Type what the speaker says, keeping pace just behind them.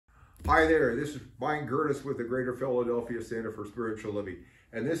Hi there, this is Mike Gerdes with the Greater Philadelphia Center for Spiritual Living,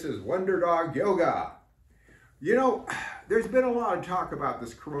 and this is Wonder Dog Yoga. You know, there's been a lot of talk about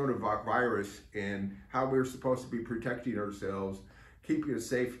this coronavirus and how we're supposed to be protecting ourselves, keeping a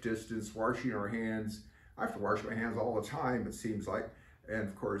safe distance, washing our hands. I have to wash my hands all the time, it seems like, and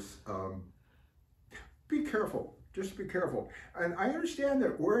of course, be careful, just be careful. And I understand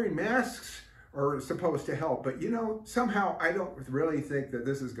that wearing masks are supposed to help, but you know, somehow I don't really think that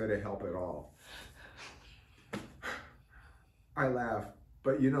this is going to help at all. I laugh,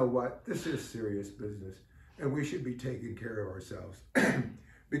 but you know what? This is serious business, and we should be taking care of ourselves.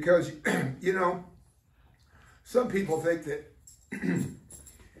 Because, you know, some people think that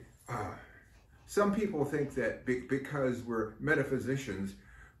because we're metaphysicians,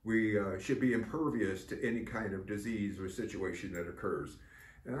 we should be impervious to any kind of disease or situation that occurs.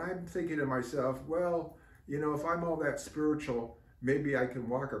 And I'm thinking to myself, well, you know, if I'm all that spiritual, maybe I can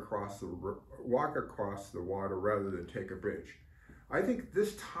walk across the water rather than take a bridge. I think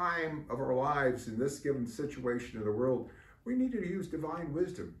this time of our lives, in this given situation in the world, we need to use divine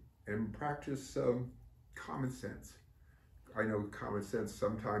wisdom and practice common sense. I know common sense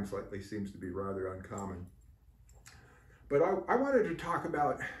sometimes lately seems to be rather uncommon. But I wanted to talk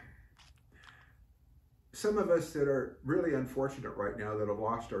about some of us that are really unfortunate right now that have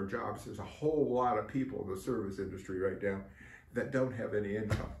lost our jobs. There's a whole lot of people in the service industry right now that don't have any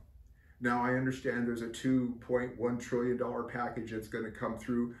income. Now, I understand there's a $2.1 trillion package that's going to come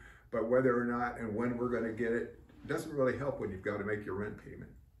through, but whether or not and when we're going to get it doesn't really help when you've got to make your rent payment.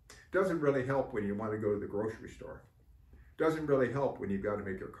 Doesn't really help when you want to go to the grocery store. Doesn't really help when you've got to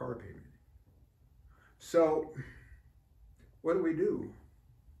make your car payment. So, what do?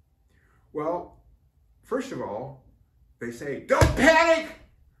 Well, first of all, they say, don't panic!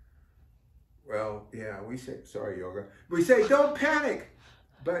 Well, yeah, we say, sorry, yoga. We say, don't panic!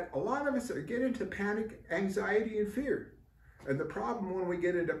 But a lot of us get into panic, anxiety, and fear. And the problem when we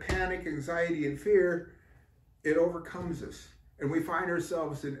get into panic, anxiety, and fear, it overcomes us. And we find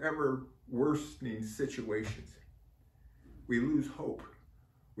ourselves in ever worsening situations. We lose hope.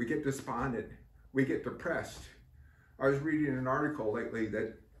 We get despondent. We get depressed. I was reading an article lately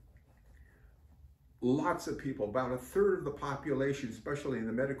that lots of people, about a third of the population, especially in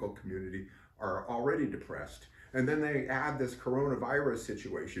the medical community, are already depressed. And then they add this coronavirus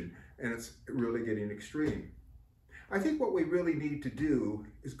situation, and it's really getting extreme. I think what we really need to do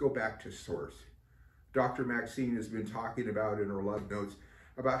is go back to source. Dr. Maxine has been talking about in her love notes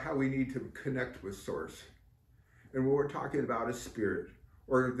about how we need to connect with source. And what we're talking about is spirit,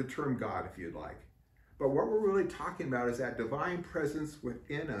 or the term God, if you'd like. But what we're really talking about is that divine presence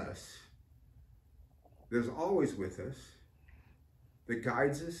within us that's always with us, that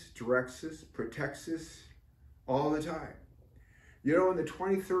guides us, directs us, protects us all the time. You know, in the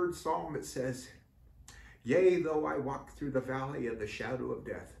 23rd Psalm it says, yea, though I walk through the valley of the shadow of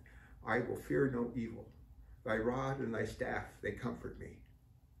death, I will fear no evil. Thy rod and thy staff, they comfort me.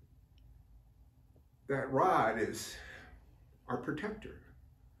 That rod is our protector.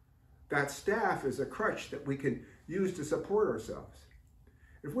 That staff is a crutch that we can use to support ourselves.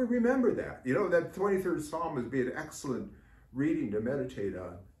 If we remember that, you know, that 23rd Psalm would be an excellent reading to meditate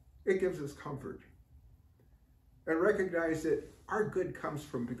on. It gives us comfort. And recognize that our good comes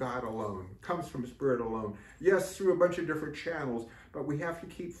from God alone, comes from Spirit alone. Yes, through a bunch of different channels, but we have to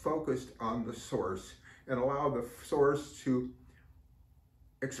keep focused on the source and allow the source to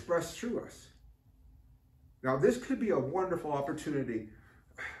express through us. Now, this could be a wonderful opportunity.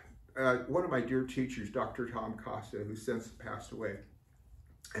 One of my dear teachers, Dr. Tom Costa, who since passed away,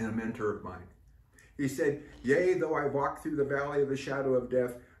 and a mentor of mine, he said, yea, though I walk through the valley of the shadow of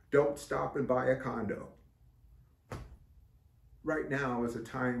death, don't stop and buy a condo. Right now is a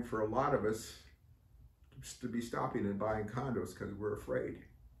time for a lot of us to be stopping and buying condos because we're afraid.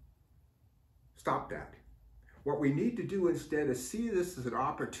 Stop that. What we need to do instead is see this as an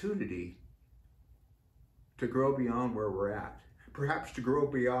opportunity to grow beyond where we're at. Perhaps to grow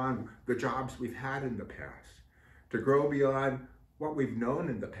beyond the jobs we've had in the past. To grow beyond what we've known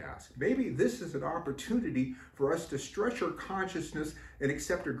in the past. Maybe this is an opportunity for us to stretch our consciousness and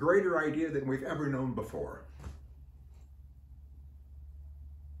accept a greater idea than we've ever known before.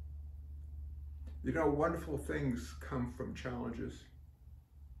 You know, wonderful things come from challenges.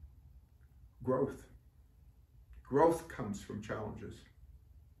 Growth. Growth comes from challenges.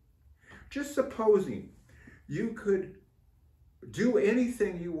 Just supposing you could do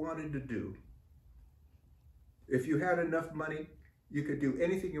anything you wanted to do. If you had enough money, you could do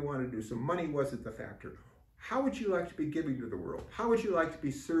anything you wanted to do. So money wasn't the factor. How would you like to be giving to the world? How would you like to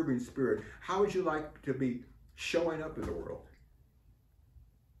be serving Spirit? How would you like to be showing up in the world?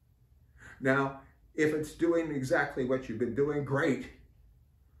 Now, if it's doing exactly what you've been doing, great.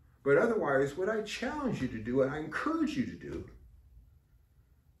 But otherwise, what I challenge you to do, and I encourage you to do,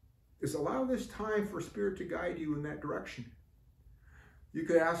 is allow this time for Spirit to guide you in that direction. You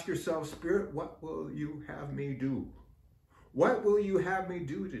could ask yourself, Spirit, what will you have me do? What will you have me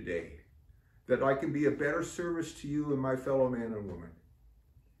do today that I can be a better service to you and my fellow man and woman?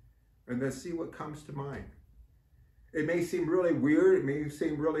 And then see what comes to mind. It may seem really weird. It may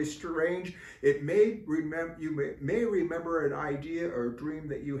seem really strange. You may remember an idea or a dream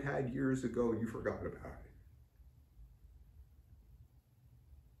that you had years ago and you forgot about it.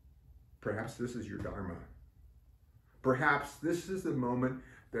 Perhaps this is your Dharma. Perhaps this is the moment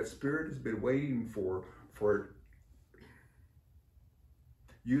that Spirit has been waiting for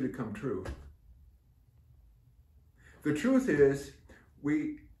you to come true. The truth is,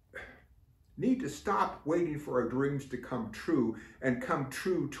 we need to stop waiting for our dreams to come true and come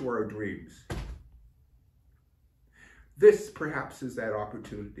true to our dreams. This perhaps is that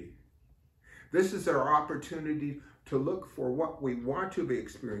opportunity. This is our opportunity to look for what we want to be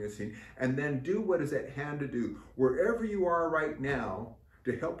experiencing and then do what is at hand to do. Wherever you are right now,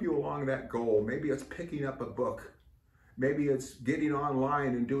 to help you along that goal, maybe it's picking up a book. Maybe it's getting online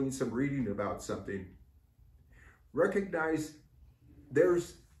and doing some reading about something. Recognize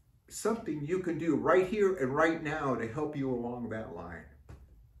there's something you can do right here and right now to help you along that line.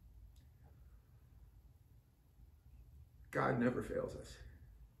 God never fails us.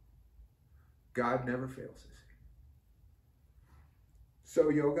 God never fails us. So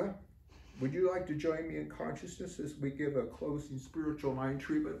yoga, would you like to join me in consciousness as we give a closing spiritual mind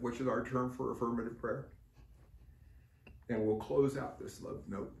treatment, which is our term for affirmative prayer? And we'll close out this love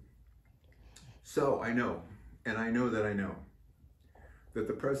note. So I know, and I know that I know, that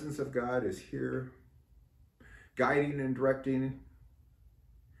the presence of God is here, guiding and directing,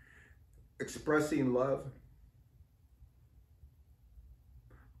 expressing love,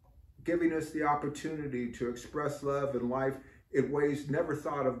 giving us the opportunity to express love and life in ways never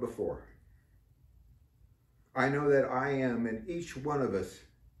thought of before. I know that I am, and each one of us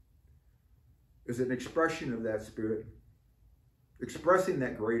is an expression of that Spirit, expressing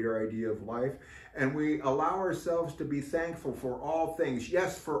that greater idea of life, and we allow ourselves to be thankful for all things.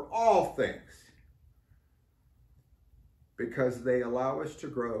 Yes, for all things, because they allow us to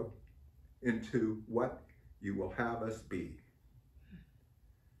grow into what you will have us be.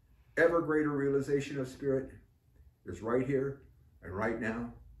 Ever greater realization of Spirit is right here and right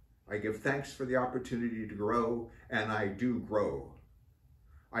now. I give thanks for the opportunity to grow, and I do grow.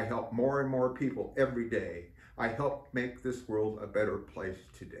 I help more and more people every day. I help make this world a better place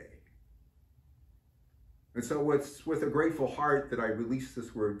today. And so it's with a grateful heart that I release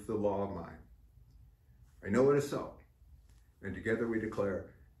this word to the law of mind. I know it is so. And together we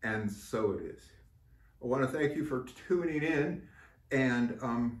declare, and so it is. I want to thank you for tuning in, and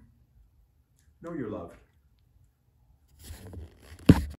know you're loved.